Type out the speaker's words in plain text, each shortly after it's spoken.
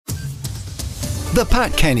The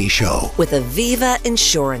Pat Kenny Show with Aviva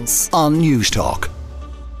Insurance on News Talk.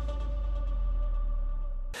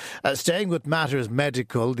 Staying with matters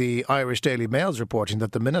medical, the Irish Daily Mail is reporting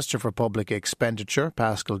that the Minister for Public Expenditure,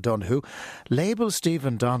 Paschal, labels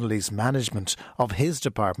Stephen Donnelly's management of his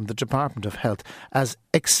department, the Department of Health, as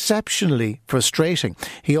exceptionally frustrating.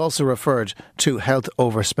 He also referred to health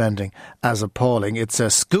overspending as appalling. It's a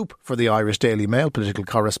scoop for the Irish Daily Mail. Political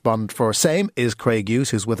correspondent for SAME is Craig Hughes,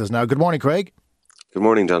 who's with us now. Good morning, Craig. Good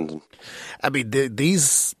morning, Jonathan. I mean,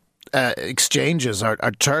 these exchanges are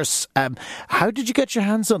terse. How did you get your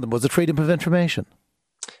hands on them? Was it freedom of information?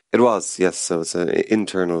 It was, yes. So it's an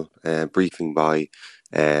internal briefing by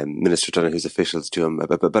Minister Donohue's officials to him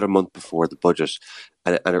about a month before the budget,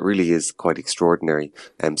 and it really is quite extraordinary.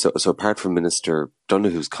 So apart from Minister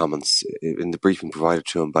Donohue's comments in the briefing provided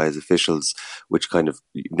to him by his officials, which kind of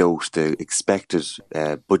note the expected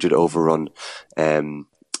budget overrun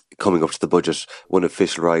coming up to the budget, one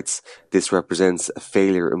official writes, "This represents a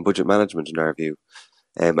failure in budget management in our view."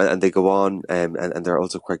 And they go on, and they're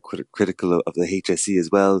also quite critical of the HSE as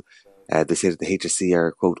well. They say that the HSE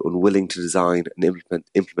are, quote, unwilling to design and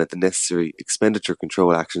implement the necessary expenditure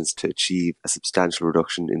control actions to achieve a substantial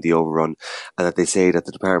reduction in the overrun, and that they say that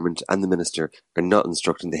the department and the minister are not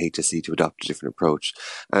instructing the HSE to adopt a different approach.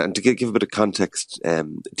 And to give a bit of context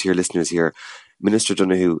to your listeners here, Minister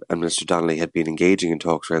Donohue and Minister Donnelly had been engaging in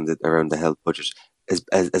talks around the health budget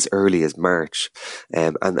as early as March,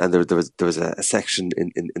 and there was a section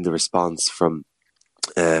in the response from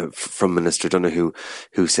Minister Donohue,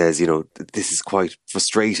 who says, this is quite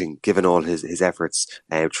frustrating given all his efforts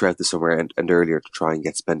throughout the summer and earlier to try and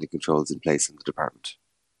get spending controls in place in the department.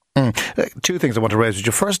 Two things I want to raise with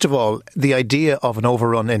you. First of all, the idea of an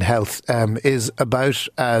overrun in health is about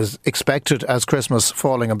as expected as Christmas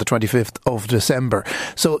falling on the 25th of December.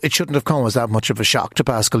 So it shouldn't have come as that much of a shock to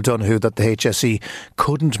Paschal Donohue that the HSE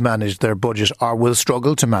couldn't manage their budget or will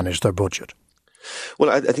struggle to manage their budget. Well,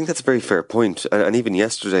 I think that's a very fair point. And even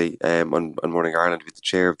yesterday on Morning Ireland, with the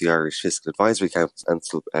chair of the Irish Fiscal Advisory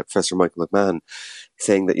Council, Professor Michael McMahon,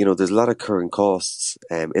 saying that, there's a lot of current costs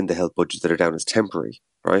in the health budget that are down as temporary,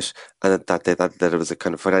 right? And that it was a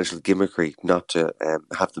kind of financial gimmickry not to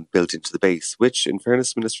have them built into the base, which, in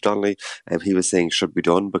fairness to Minister Donnelly, he was saying should be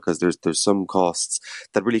done because there's some costs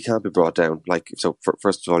that really can't be brought down.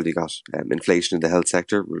 First of all, you got inflation in the health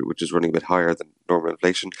sector, which is running a bit higher than normal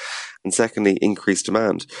inflation. And secondly, increased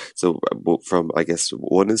demand. So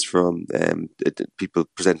one is from people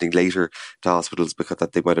presenting later to hospitals because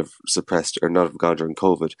that they might have suppressed or not have gone during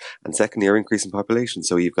COVID. And secondly, our increase in population.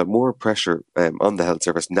 So you've got more pressure on the health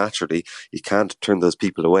service. Naturally, you can't turn those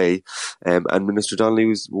people away. And Minister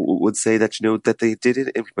Donnelly would say that, that they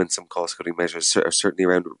did implement some cost-cutting measures, certainly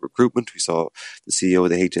around recruitment. We saw the CEO of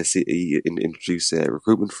the HSE introduce a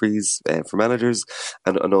recruitment freeze for managers,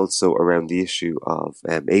 and also around the issue of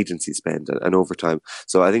agency spend and overtime.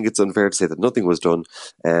 So I think it's unfair to say that nothing was done,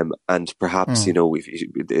 and perhaps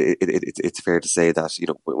it's fair to say that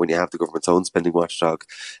when you have the government's own spending watchdog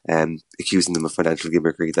accusing them of financial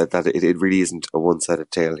gimmickry, that it really isn't a one-sided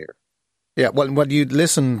tale here. Yeah, well, when you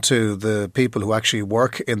listen to the people who actually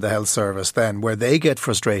work in the health service then, where they get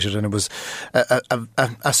frustrated, and it was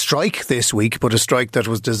a strike this week, but a strike that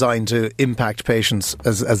was designed to impact patients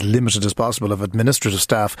as limited as possible, of administrative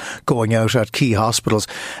staff going out at key hospitals.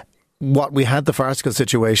 What we had the farcical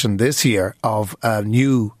situation this year of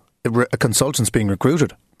new consultants being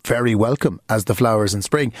recruited. Very welcome as the flowers in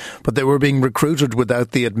spring, but they were being recruited without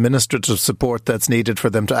the administrative support that's needed for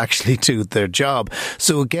them to actually do their job.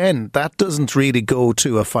 So again, that doesn't really go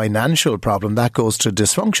to a financial problem, that goes to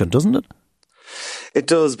dysfunction, doesn't it? It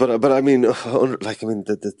does, but I mean,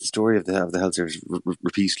 the story of the health service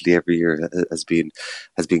repeatedly every year has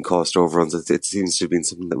been cost overruns. It seems to have been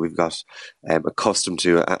something that we've got accustomed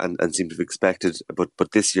to and seem to have expected.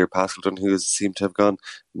 But this year, Paschal Donohue seemed to have gone,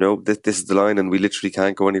 no, this is the line, and we literally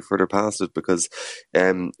can't go any further past it because,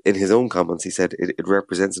 in his own comments, he said it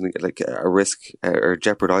represents a risk or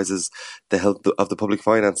jeopardises the health of the public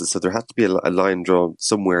finances. So there had to be a line drawn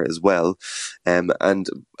somewhere as well,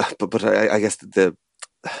 but I guess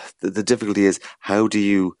the difficulty is, how do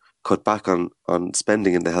you cut back on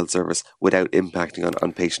spending in the health service without impacting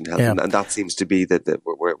on patient health? Yeah. And that seems to be where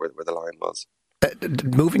the line was.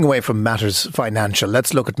 Moving away from matters financial,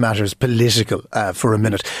 let's look at matters political for a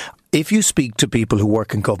minute. If you speak to people who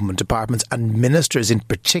work in government departments, and ministers in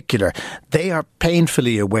particular, they are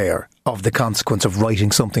painfully aware of the consequence of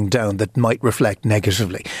writing something down that might reflect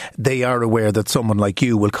negatively. They are aware that someone like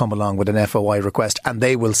you will come along with an FOI request and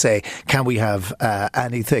they will say, can we have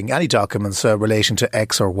any documents relating to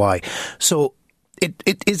X or Y? So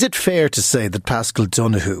is it fair to say that Paschal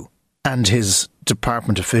Donohue and his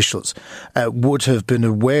department officials would have been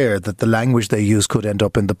aware that the language they use could end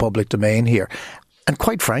up in the public domain here, and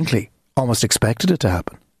quite frankly, almost expected it to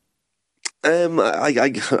happen. I'm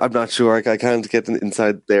not sure. I can't get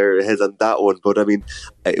inside their heads on that one, but I mean,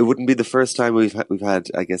 it wouldn't be the first time we've had,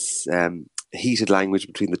 I guess, heated language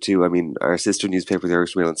between the two. I mean, our sister newspaper, the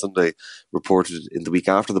Irish Mail, on Sunday reported in the week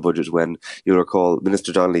after the budget, when, you'll recall,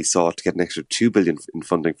 Minister Donnelly sought to get an extra $2 billion in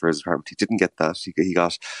funding for his department. He didn't get that. He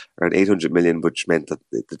got around $800 million, which meant that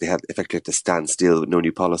they had effectively to stand still with no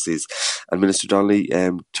new policies. And Minister Donnelly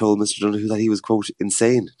told Mr Donohue that he was, quote,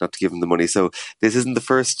 insane not to give him the money. So this isn't the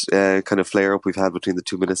first kind of flare-up we've had between the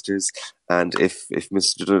two ministers. And if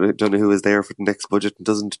Mr Donohue is there for the next budget and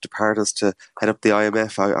doesn't depart us to head up the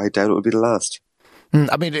IMF, I doubt it will be the last.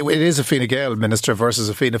 I mean, it is a Fine Gael minister versus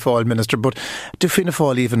a Fianna Fáil minister, but do Fianna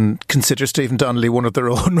Fáil even consider Stephen Donnelly one of their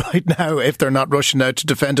own right now if they're not rushing out to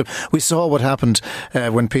defend him? We saw what happened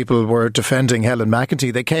when people were defending Helen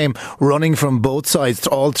McEntee. They came running from both sides,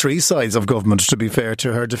 all three sides of government, to be fair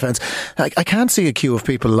to her defence. I can't see a queue of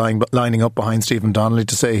people lining up behind Stephen Donnelly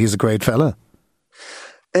to say he's a great fella.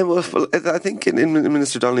 Well, I think in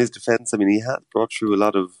Minister Donnelly's defence, I mean, he had brought through a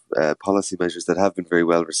lot of policy measures that have been very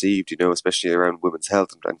well received, especially around women's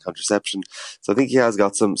health and contraception. So I think he has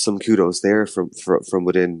got some kudos there from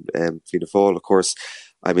within Fianna Fáil. Of course,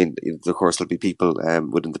 I mean, there'll be people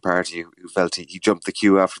within the party who felt he jumped the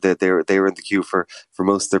queue after they were in the queue for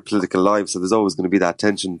most of their political lives. So there's always going to be that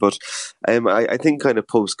tension. But I think kind of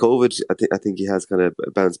post-COVID, I think he has kind of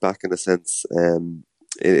bounced back in a sense.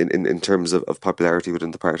 In terms of popularity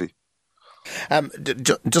within the party.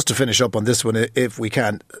 Just to finish up on this one, if we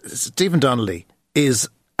can, Stephen Donnelly is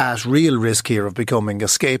at real risk here of becoming a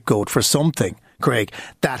scapegoat for something, Craig,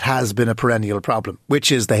 that has been a perennial problem,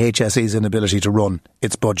 which is the HSE's inability to run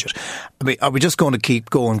its budget. I mean, are we just going to keep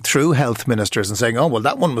going through health ministers and saying, oh, well,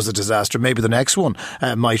 that one was a disaster, maybe the next one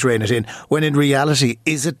might rein it in, when in reality,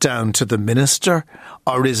 is it down to the minister,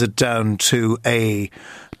 or is it down to a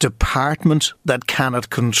department that cannot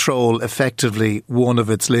control effectively one of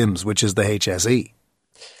its limbs, which is the HSE?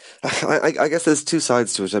 I guess there's two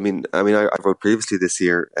sides to it. I mean, I wrote previously this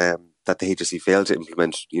year that the HSE failed to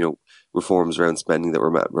implement, reforms around spending that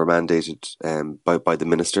were mandated by the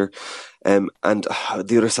minister. And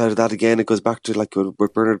the other side of that, again, it goes back to like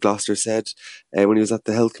what Bernard Gloucester said when he was at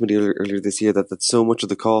the Health Committee earlier this year, that so much of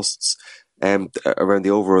the costs around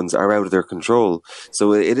the overruns are out of their control.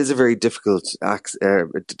 So it is a very difficult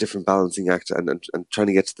different balancing act, and trying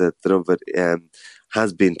to get to the nub of it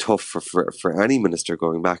has been tough for any minister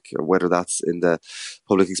going back, whether that's in the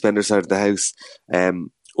public expenditure side of the house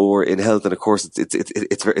or in health. And of course,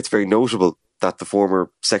 it's very notable that the former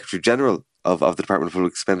Secretary General of the Department of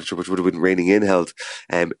Public Expenditure, which would have been reigning in health,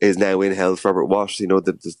 is now in health. Robert Watt,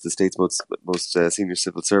 the state's most senior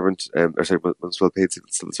civil servant, most well-paid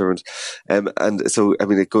civil servant. And so, I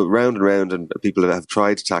mean, it goes round and round, and people have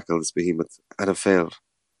tried to tackle this behemoth and have failed.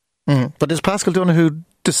 But is Paschal Donohue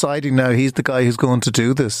deciding now he's the guy who's going to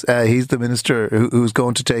do this? He's the minister who's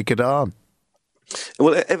going to take it on?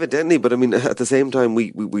 Well, evidently, but I mean, at the same time,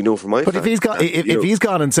 we know from my. But if he's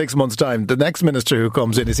gone in 6 months' time, the next minister who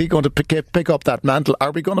comes in, is he going to pick up that mantle?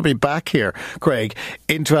 Are we going to be back here, Craig,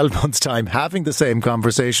 in 12 months' time, having the same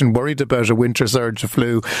conversation, worried about a winter surge of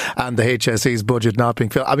flu and the HSE's budget not being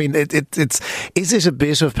filled? I mean, is it a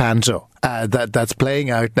bit of panto that's playing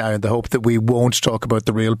out now in the hope that we won't talk about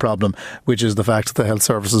the real problem, which is the fact that the health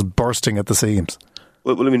service is bursting at the seams?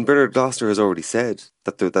 Well, I mean, Bernard Gloucester has already said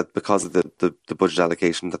that because of the budget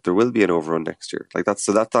allocation, that there will be an overrun next year. Like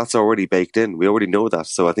that's already baked in. We already know that.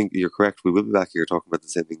 So I think you're correct. We will be back here talking about the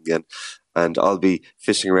same thing again. And I'll be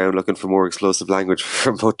fishing around looking for more explosive language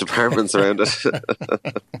from both departments around it.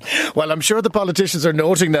 Well, I'm sure the politicians are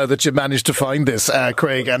noting now that you managed to find this,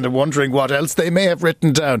 Craig, and are wondering what else they may have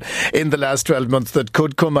written down in the last 12 months that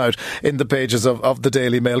could come out in the pages of the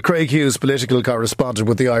Daily Mail. Craig Hughes, political correspondent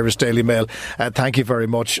with the Irish Daily Mail. Thank you very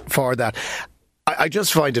much for that. I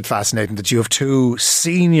just find it fascinating that you have two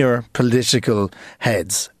senior political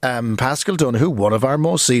heads. Paschal Donohue, one of our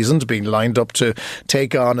most seasoned, being lined up to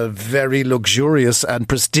take on a very luxurious and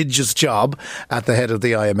prestigious job at the head of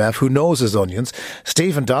the IMF, who knows his onions.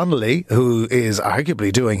 Stephen Donnelly, who is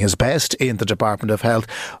arguably doing his best in the Department of Health,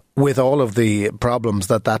 with all of the problems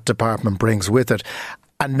that department brings with it.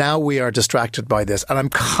 And now we are distracted by this. And I'm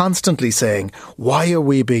constantly saying, why are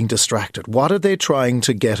we being distracted? What are they trying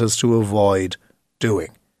to get us to avoid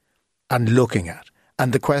doing and looking at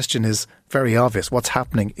And the question is very obvious. What's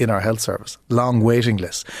happening in our health service? Long waiting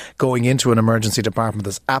lists. Going into an emergency department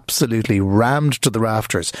that's absolutely rammed to the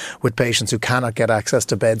rafters with patients who cannot get access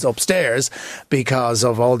to beds upstairs because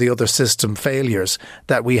of all the other system failures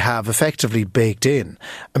that we have effectively baked in.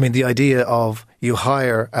 I mean, the idea of you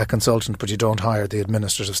hire a consultant but you don't hire the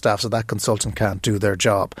administrative staff, so that consultant can't do their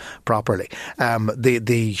job properly.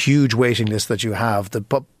 The huge waiting list that you have, the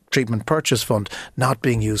treatment purchase fund not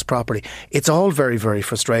being used properly. It's all very, very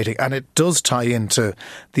frustrating, and it does tie into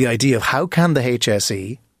the idea of how can the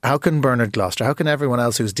HSE, how can Bernard Gloucester, how can everyone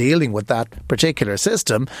else who's dealing with that particular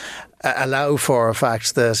system allow for a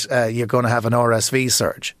fact that you're going to have an RSV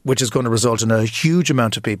surge, which is going to result in a huge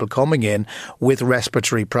amount of people coming in with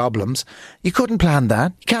respiratory problems. You couldn't plan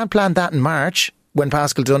that. You can't plan that in March, when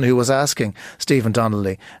Paschal Donohue was asking Stephen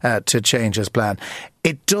Donnelly to change his plan.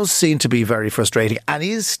 It does seem to be very frustrating. And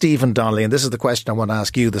is Stephen Donnelly, and this is the question I want to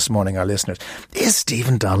ask you this morning, our listeners, is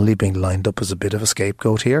Stephen Donnelly being lined up as a bit of a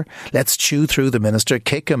scapegoat here? Let's chew through the minister,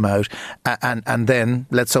 kick him out, and then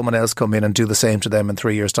let someone else come in and do the same to them in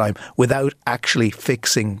 3 years' time without actually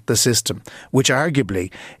fixing the system, which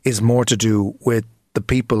arguably is more to do with the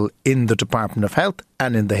people in the Department of Health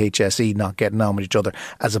and in the HSE not getting on with each other,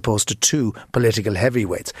 as opposed to two political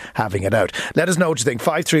heavyweights having it out. Let us know what you think.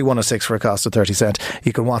 53106 for a cost of 30 cents.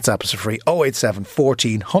 You can WhatsApp us for free. 087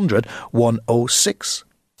 1400 106.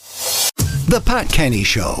 The Pat Kenny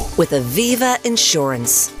Show. With Aviva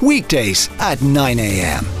Insurance. Weekdays at 9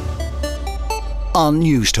 a.m. on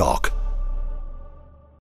News Talk.